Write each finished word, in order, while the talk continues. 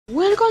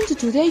Welcome to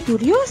Today's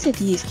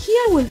Curiosities.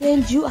 Here we'll tell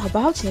you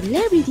about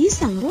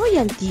celebrities and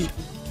royalty.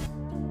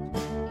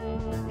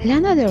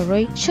 Lana del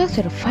Rey shocked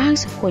her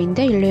fans when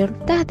they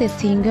learned that the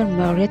singer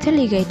married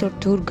alligator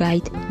tour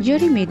guide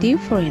Jeremy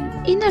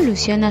Dufrene in a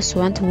Louisiana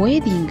swamp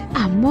wedding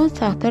a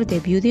month after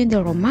debuting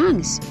the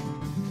romance.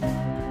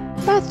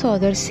 But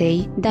others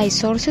say that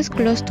sources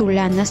close to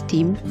Lana's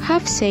team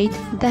have said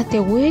that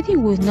the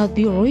wedding would not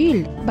be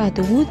real, but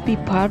would be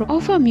part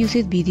of a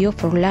music video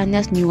for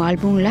Lana's new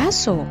album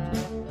Lasso.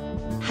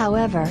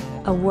 However,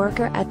 a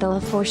worker at the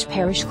Lafourche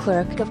Parish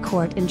Clerk of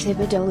Court in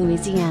Thibodaux,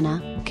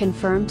 Louisiana,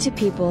 confirmed to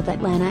People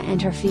that Lana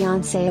and her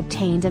fiancé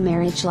obtained a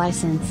marriage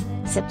license,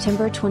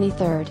 September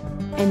 23,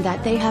 and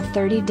that they have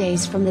 30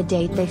 days from the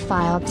date they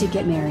filed to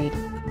get married.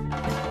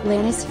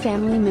 Lana's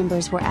family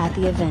members were at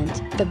the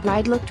event. The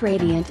bride looked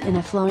radiant in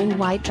a flowing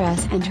white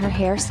dress and her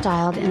hair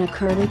styled in a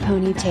curly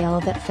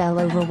ponytail that fell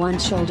over one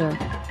shoulder.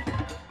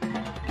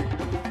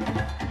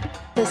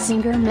 The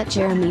singer met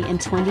Jeremy in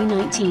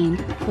 2019,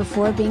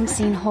 before being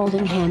seen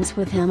holding hands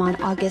with him on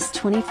August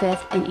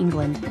 25 in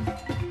England.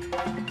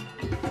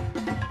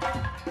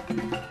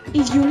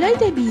 If you like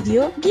the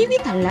video, give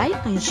it a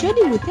like and share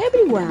it with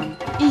everyone.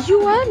 If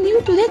you are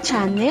new to the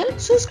channel,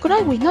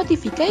 subscribe with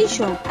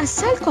notification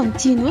as I'll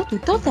continue to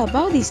talk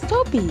about these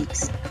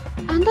topics.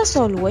 And as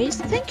always,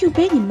 thank you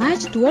very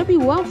much to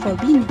everyone for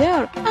being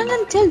there, and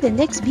until the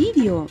next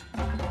video.